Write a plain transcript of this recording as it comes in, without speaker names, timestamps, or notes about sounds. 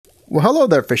Well, hello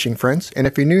there, fishing friends, and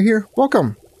if you're new here,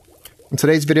 welcome. In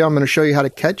today's video, I'm going to show you how to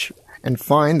catch and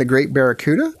find the Great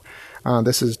Barracuda.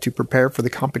 This is to prepare for the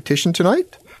competition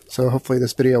tonight, so hopefully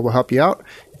this video will help you out.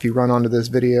 If you run onto this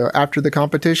video after the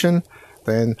competition,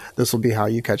 then this will be how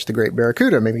you catch the Great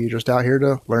Barracuda. Maybe you're just out here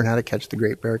to learn how to catch the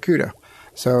Great Barracuda.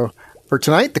 So for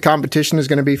tonight, the competition is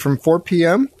going to be from 4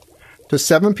 p.m. to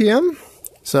 7 p.m.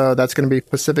 So that's going to be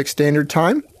Pacific Standard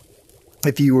Time.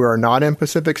 If you are not in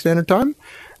Pacific Standard Time,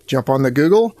 jump on the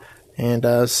Google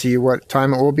and see what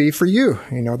time it will be for you.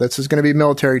 You know, this is going to be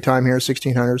military time here,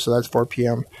 1600, so that's 4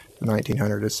 p.m. to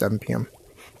 1900 is 7 p.m.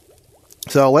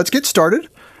 So let's get started.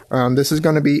 This is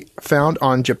going to be found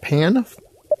on Japan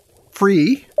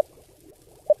Free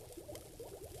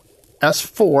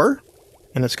S4,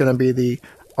 and it's going to be the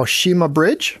Oshima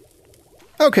Bridge.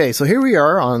 Okay, so here we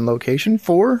are on location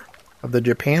 4 of the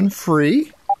Japan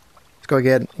Free. Let's go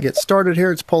ahead and get started here.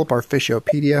 Let's pull up our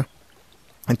Fishopedia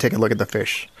and take a look at the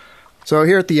fish. So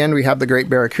here at the end we have the Great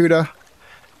Barracuda,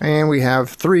 and we have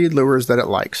 3 lures that it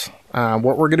likes.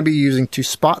 What we're going to be using to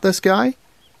spot this guy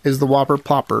is the Whopper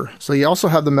Plopper. So you also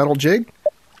have the metal jig.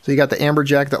 So you got the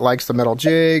amberjack that likes the metal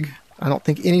jig. I don't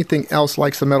think anything else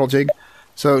likes the metal jig.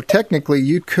 So technically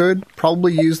you could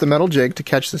probably use the metal jig to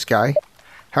catch this guy.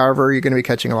 However, you're going to be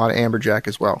catching a lot of amberjack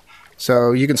as well.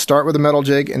 So you can start with the metal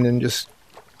jig and then just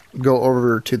go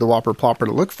over to the Whopper Plopper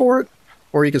to look for it.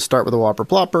 Or you can start with the Whopper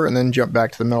Plopper and then jump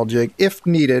back to the metal jig if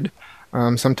needed.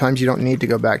 Sometimes you don't need to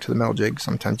go back to the metal jig.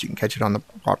 Sometimes you can catch it on the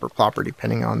Whopper Plopper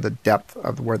depending on the depth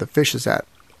of where the fish is at.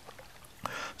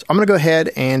 So I'm going to go ahead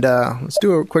and let's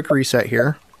do a quick reset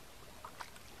here.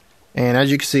 And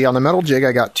as you can see on the metal jig,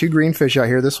 I got 2 green fish out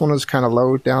here. This one is kind of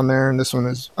low down there, and this one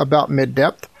is about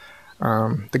mid-depth.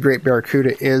 The Great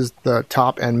Barracuda is the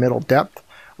top and middle depth,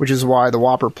 which is why the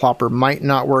Whopper Plopper might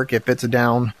not work if it's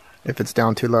down. If it's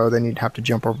down too low, then you'd have to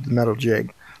jump over the metal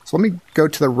jig. So let me go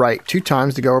to the right 2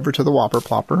 times to go over to the Whopper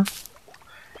Plopper.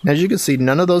 And as you can see,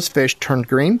 none of those fish turned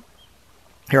green.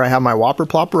 Here I have my Whopper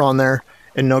Plopper on there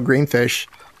and no green fish.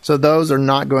 So those are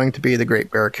not going to be the Great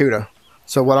Barracuda.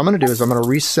 So what I'm going to do is I'm going to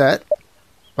reset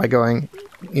by going,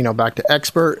 back to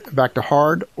expert, back to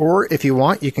hard, or if you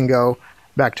want, you can go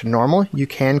back to normal. You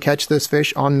can catch this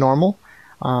fish on normal.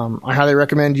 I highly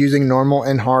recommend using normal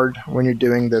and hard when you're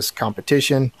doing this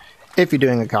competition. If you're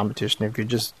doing a competition, if you're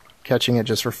just catching it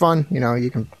just for fun,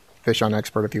 you can fish on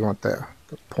expert if you want the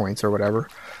points or whatever.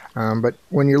 But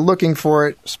when you're looking for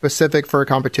it specific for a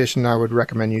competition, I would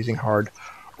recommend using hard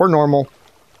or normal.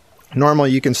 Normal,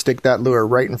 you can stick that lure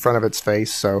right in front of its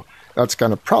face, so that's going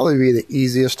to probably be the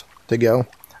easiest to go.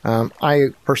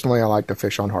 I like to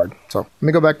fish on hard. So let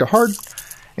me go back to hard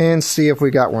and see if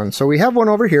we got one. So we have one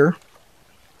over here.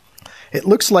 It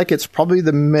looks like it's probably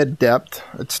the mid-depth.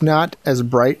 It's not as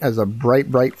bright as a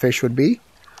bright fish would be.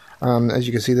 As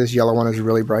you can see, this yellow one is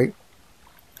really bright.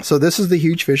 So this is the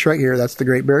huge fish right here. That's the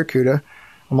Great Barracuda.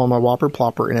 I'm on my Whopper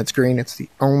Plopper, and it's green. It's the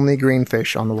only green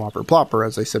fish on the Whopper Plopper,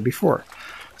 as I said before.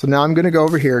 So now I'm going to go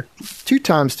over here 2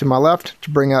 times to my left to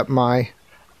bring up my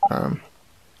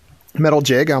metal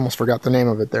jig. I almost forgot the name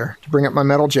of it there. To bring up my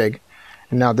metal jig.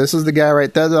 And now this is the guy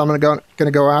right there that I'm going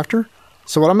to go after.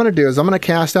 So what I'm going to do is I'm going to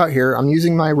cast out here. I'm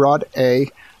using my rod A.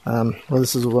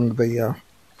 This is one of the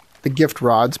gift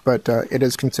rods, but it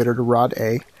is considered a rod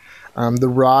A. The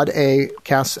rod A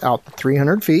casts out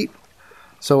 300 feet.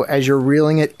 So as you're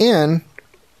reeling it in,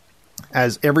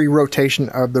 as every rotation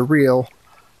of the reel,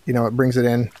 it brings it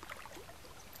in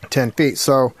 10 feet.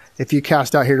 So if you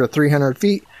cast out here to 300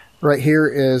 feet, right here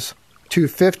is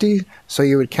 250. So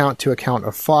you would count to a count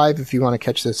of 5 if you want to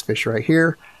catch this fish right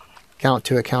here. Count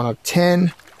to a count of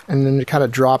 10, and then kind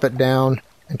of drop it down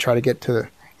and try to get to,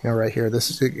 right here. This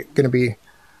is going to be,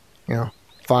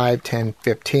 5, 10,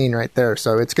 15 right there.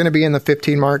 So it's going to be in the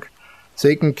 15 mark. So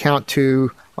you can count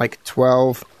to like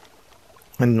 12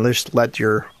 and just let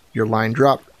your line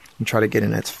drop and try to get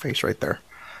in its face right there.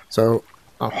 So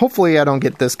hopefully I don't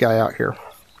get this guy out here.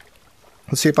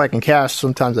 Let's see if I can cast.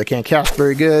 Sometimes I can't cast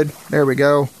very good. There we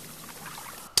go.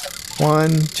 1,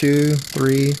 2,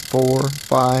 3, 4,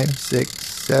 5, 6,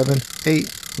 7,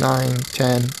 8, 9,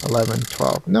 10, 11,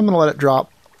 12. And I'm going to let it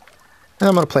drop. And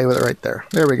I'm going to play with it right there.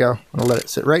 There we go. I'm going to let it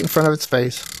sit right in front of its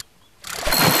face.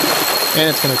 And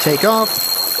it's going to take off.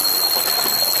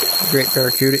 The Great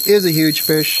Barracuda is a huge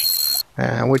fish,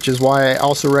 which is why I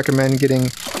also recommend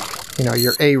getting,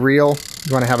 your A reel.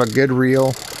 You want to have a good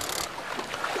reel.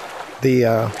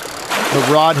 The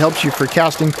rod helps you for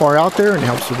casting far out there and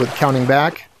helps you with counting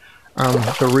back.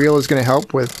 The reel is going to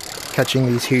help with catching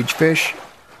these huge fish.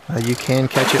 You can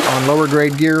catch it on lower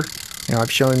grade gear. I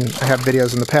have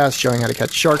videos in the past showing how to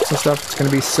catch sharks and stuff. It's going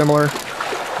to be similar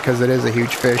because it is a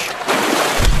huge fish.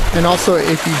 And also,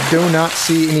 if you do not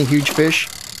see any huge fish,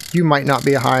 you might not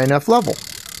be a high enough level.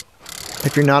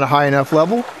 If you're not a high enough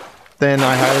level, then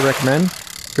I highly recommend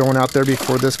going out there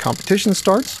before this competition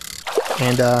starts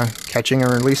and catching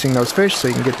and releasing those fish so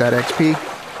you can get that XP.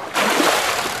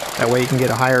 That way you can get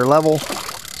a higher level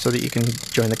so that you can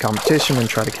join the competition and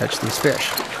try to catch these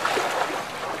fish.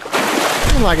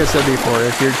 And like I said before,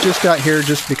 if you're just out here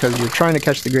just because you're trying to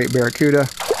catch the Great Barracuda,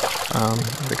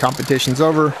 the competition's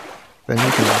over, then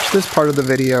you can watch this part of the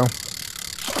video.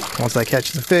 Once I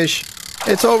catch the fish,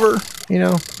 it's over. You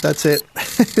know, that's it.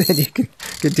 Then you can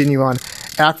continue on.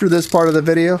 After this part of the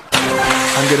video,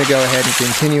 I'm going to go ahead and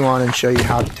continue on and show you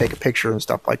how to take a picture and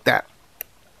stuff like that.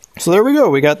 So there we go.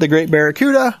 We got the Great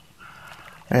Barracuda.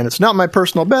 And it's not my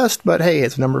personal best, but hey,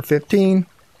 it's number 15.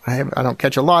 I don't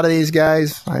catch a lot of these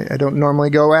guys. I don't normally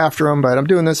go after them, but I'm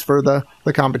doing this for the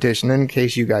competition in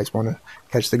case you guys want to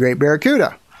catch the Great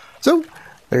Barracuda. So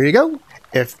there you go.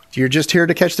 If you're just here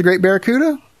to catch the Great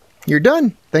Barracuda, you're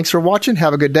done. Thanks for watching.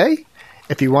 Have a good day.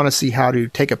 If you want to see how to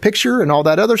take a picture and all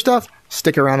that other stuff,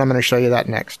 stick around. I'm going to show you that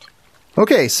next.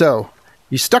 Okay, so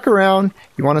you stuck around.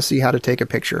 You want to see how to take a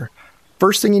picture.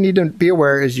 First thing you need to be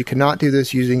aware is you cannot do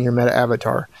this using your meta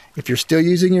avatar. If you're still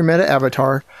using your meta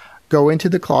avatar, go into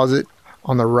the closet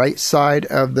on the right side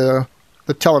of the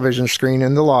television screen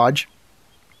in the lodge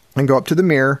and go up to the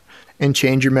mirror and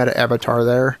change your meta avatar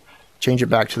there. Change it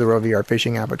back to the RVR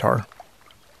fishing avatar.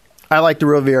 I like the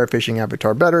RVR fishing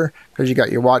avatar better because you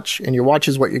got your watch, and your watch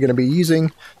is what you're going to be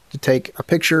using to take a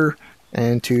picture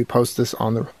and to post this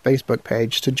on the Facebook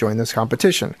page to join this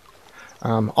competition.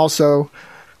 Also,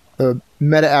 the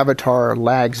meta avatar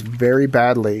lags very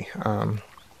badly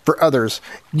for others.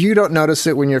 You don't notice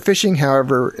it when you're fishing.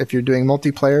 However, if you're doing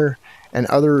multiplayer and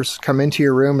others come into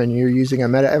your room and you're using a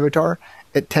meta avatar,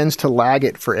 it tends to lag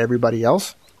it for everybody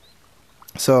else.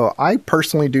 So I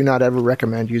personally do not ever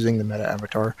recommend using the meta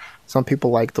avatar. Some people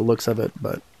like the looks of it,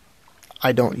 but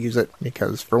I don't use it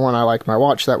because, for one, I like my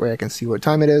watch. That way I can see what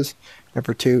time it is. And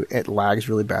for two, it lags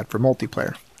really bad for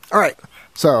multiplayer. All right,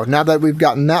 so now that we've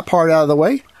gotten that part out of the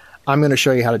way, I'm going to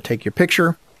show you how to take your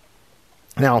picture.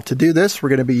 Now, to do this, we're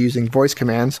going to be using voice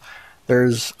commands.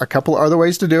 There's a couple other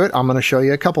ways to do it. I'm going to show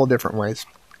you a couple of different ways.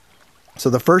 So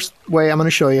the first way I'm going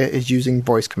to show you is using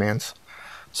voice commands.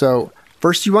 So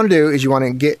first you want to do is you want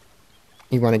to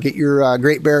get your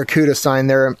Great Barracuda sign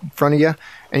there in front of you,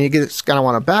 and you kind of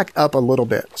want to back up a little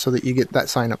bit so that you get that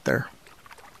sign up there.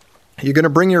 You're going to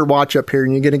bring your watch up here,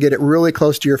 and you're going to get it really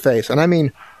close to your face, and I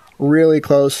mean really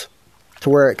close to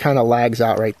where it kind of lags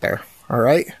out right there. All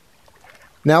right.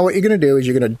 Now what you're going to do is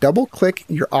you're going to double click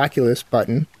your Oculus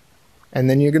button, and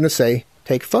then you're going to say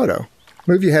take photo.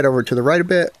 Move your head over to the right a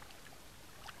bit,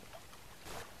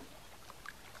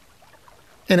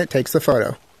 and it takes the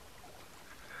photo.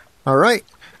 All right.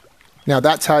 Now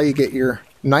that's how you get your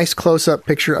nice close-up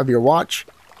picture of your watch,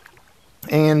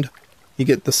 and you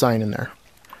get the sign in there.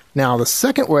 Now the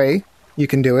second way you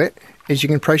can do it is you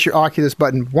can press your Oculus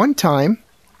button one time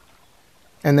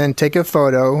and then take a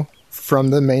photo from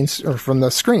the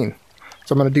screen.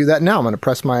 So I'm going to do that now. I'm going to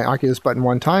press my Oculus button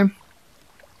one time.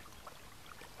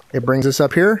 It brings us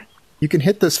up here. You can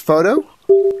hit this photo.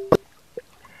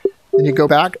 Then you go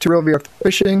back to RVR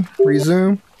fishing,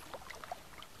 resume,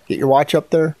 get your watch up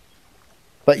there.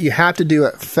 But you have to do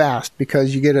it fast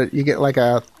because you get like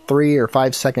a 3 or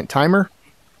 5 second timer.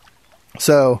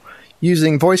 So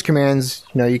using voice commands,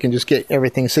 you can just get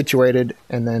everything situated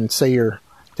and then say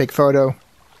take photo.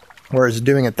 Whereas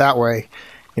doing it that way,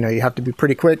 you have to be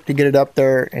pretty quick to get it up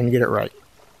there and get it right.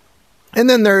 And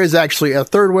then there is actually a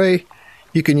third way.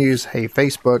 You can use Hey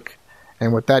Facebook,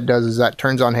 and what that does is that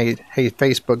turns on Hey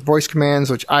Facebook voice commands,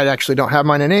 which I actually don't have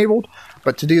mine enabled.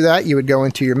 But to do that, you would go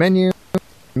into your menu.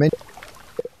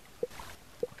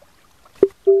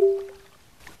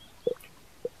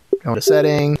 Go to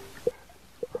setting.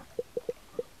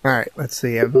 All right, let's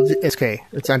see. It's okay.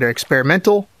 It's under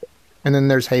experimental, and then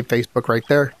there's Hey Facebook right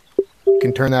there. You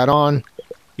can turn that on.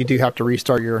 You do have to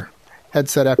restart your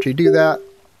headset after you do that,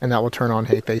 and that will turn on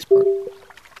Hey Facebook.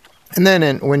 And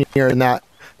then when you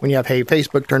have Hey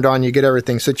Facebook turned on, you get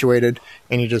everything situated,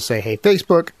 and you just say Hey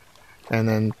Facebook, and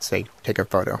then say take a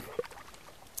photo.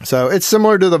 So it's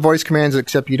similar to the voice commands,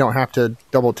 except you don't have to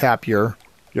double tap your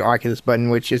Oculus button,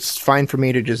 which is fine for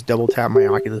me to just double tap my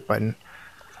Oculus button.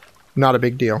 Not a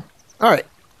big deal. All right.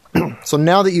 So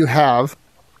now that you have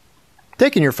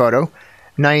taken your photo,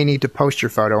 now you need to post your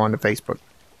photo onto Facebook.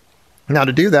 Now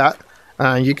to do that,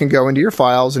 you can go into your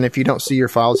files, and if you don't see your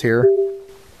files here,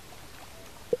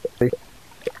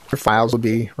 your files will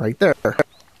be right there.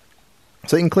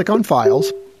 So you can click on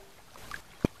Files,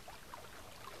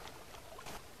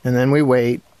 and then we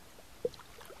wait,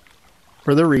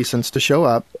 for the recents to show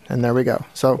up, and there we go.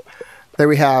 So there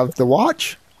we have the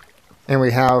watch, and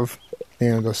we have, you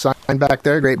know, the sign back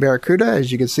there, Great Barracuda.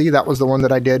 As you can see, that was the one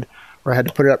that I did where I had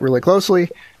to put it up really closely,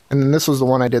 and then this was the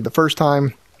one I did the first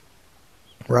time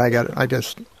where I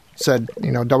just said,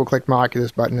 you know, double click my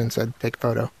Oculus button and said take a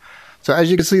photo. So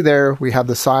as you can see there, we have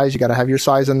the size. You got to have your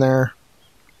size in there,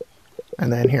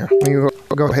 and then here, we'll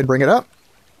go ahead and bring it up.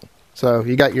 So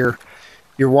you got your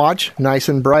watch nice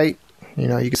and bright. You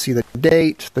know, you can see the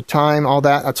date, the time, all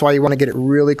that. That's why you want to get it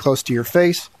really close to your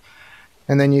face.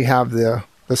 And then you have the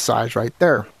size right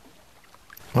there.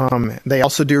 They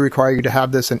also do require you to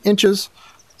have this in inches.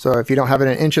 So if you don't have it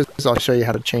in inches, I'll show you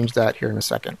how to change that here in a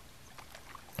second.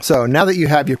 So now that you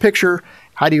have your picture,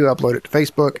 how do you upload it to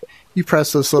Facebook? You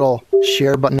press this little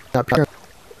share button up here.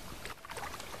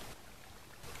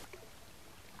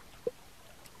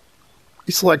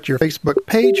 You select your Facebook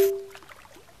page,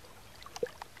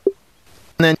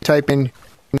 and then type in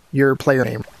your player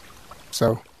name.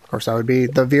 So, of course, that would be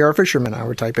the VR Fisherman. I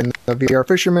would type in the VR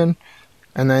Fisherman,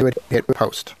 and then I would hit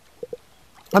post.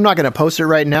 I'm not going to post it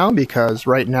right now because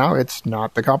right now it's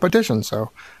not the competition.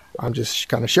 So I'm just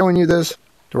kind of showing you this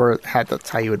to where that's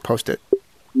how you would post it.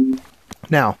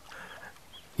 Now,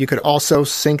 you could also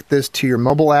sync this to your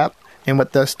mobile app, and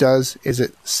what this does is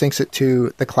it syncs it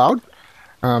to the cloud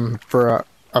for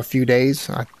a few days.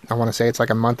 I want to say it's like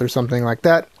a month or something like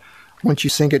that. Once you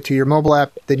sync it to your mobile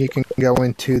app, then you can go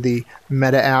into the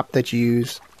Meta app that you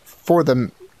use for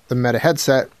the Meta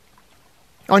headset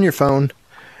on your phone,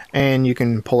 and you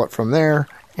can pull it from there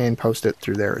and post it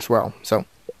through there as well. So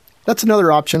that's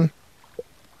another option.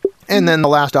 And then the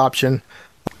last option,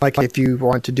 like if you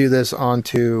want to do this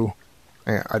onto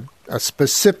a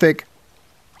specific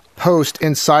post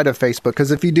inside of Facebook,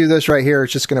 because if you do this right here,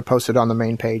 it's just going to post it on the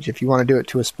main page. If you want to do it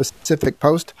to a specific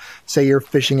post, say you're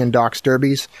fishing in Doc's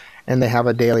Derbies and they have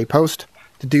a daily post,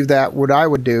 to do that, what I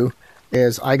would do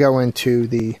is I go into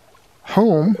the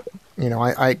home, you know,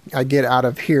 I get out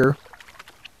of here,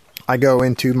 I go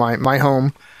into my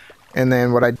home, and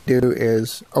then what I do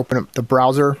is open up the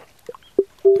browser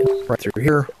right through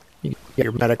here. You get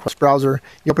your MetaQuest browser,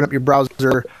 you open up your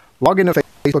browser, log into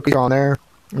Facebook on there,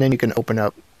 and then you can open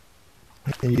up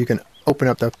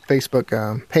the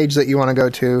Facebook page that you want to go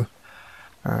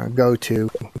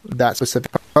to that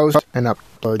specific post and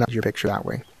upload your picture that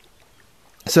way.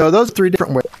 So those are 3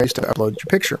 different ways to upload your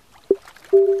picture.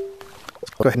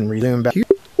 Let's go ahead and resume back here.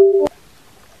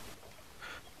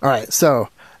 Alright, so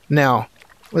now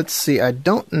let's see. I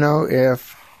don't know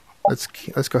if let's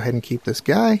go ahead and keep this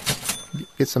guy.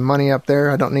 Get some money up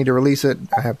there. I don't need to release it.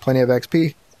 I have plenty of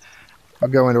XP. I'll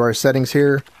go into our settings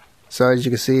here. So as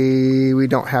you can see, we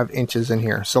don't have inches in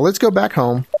here. So let's go back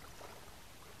home.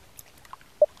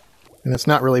 And it's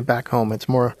not really back home. It's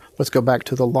more, let's go back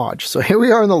to the lodge. So here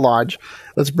we are in the lodge.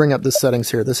 Let's bring up the settings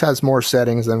here. This has more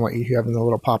settings than what you have in the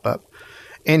little pop-up.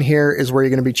 In here is where you're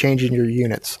going to be changing your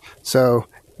units. So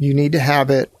you need to have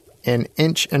it in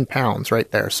inch and pounds right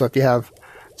there. So if you have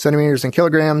centimeters and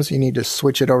kilograms, you need to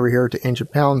switch it over here to inch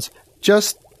and pounds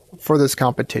just for this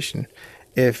competition.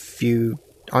 If you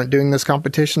aren't doing this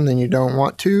competition, then you don't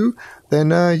want to,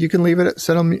 then you can leave it at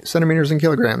centimeters and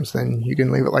kilograms. Then you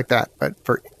can leave it like that. But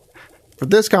for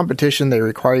this competition, they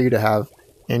require you to have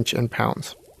inch and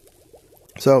pounds.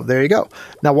 So there you go.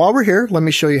 Now, while we're here, let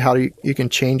me show you how you can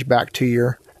change back to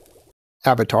your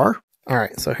avatar. All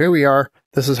right, so here we are.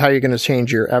 This is how you're going to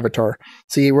change your avatar.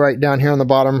 See right down here on the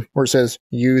bottom where it says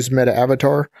Use Meta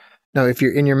Avatar. Now, if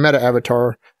you're in your Meta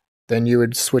Avatar, then you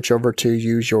would switch over to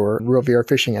use your Real VR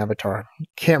Fishing avatar.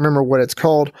 Can't remember what it's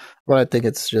called, but I think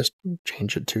it's just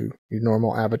change it to your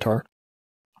normal avatar.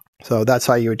 So that's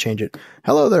how you would change it.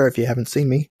 Hello there, if you haven't seen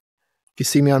me. If you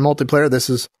see me on multiplayer, this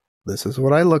is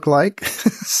what I look like.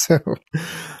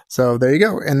 so there you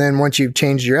go. And then once you've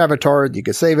changed your avatar, you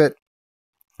can save it,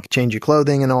 change your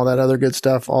clothing and all that other good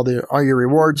stuff, all your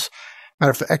rewards.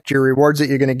 Matter of fact, your rewards that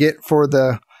you're going to get for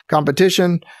the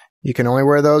competition, you can only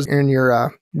wear those in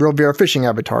your Real VR Fishing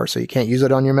avatar, so you can't use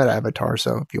it on your Meta avatar.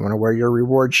 So if you want to wear your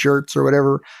reward shirts or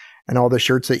whatever, and all the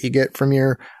shirts that you get from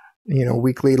your,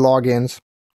 weekly logins,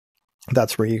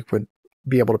 that's where you would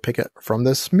be able to pick it from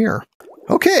this mirror.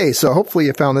 Okay, so hopefully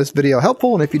you found this video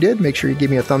helpful, and if you did, make sure you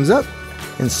give me a thumbs up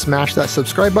and smash that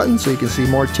subscribe button so you can see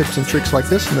more tips and tricks like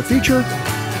this in the future.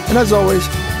 And as always,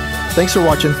 thanks for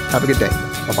watching. Have a good day.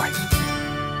 Bye-bye.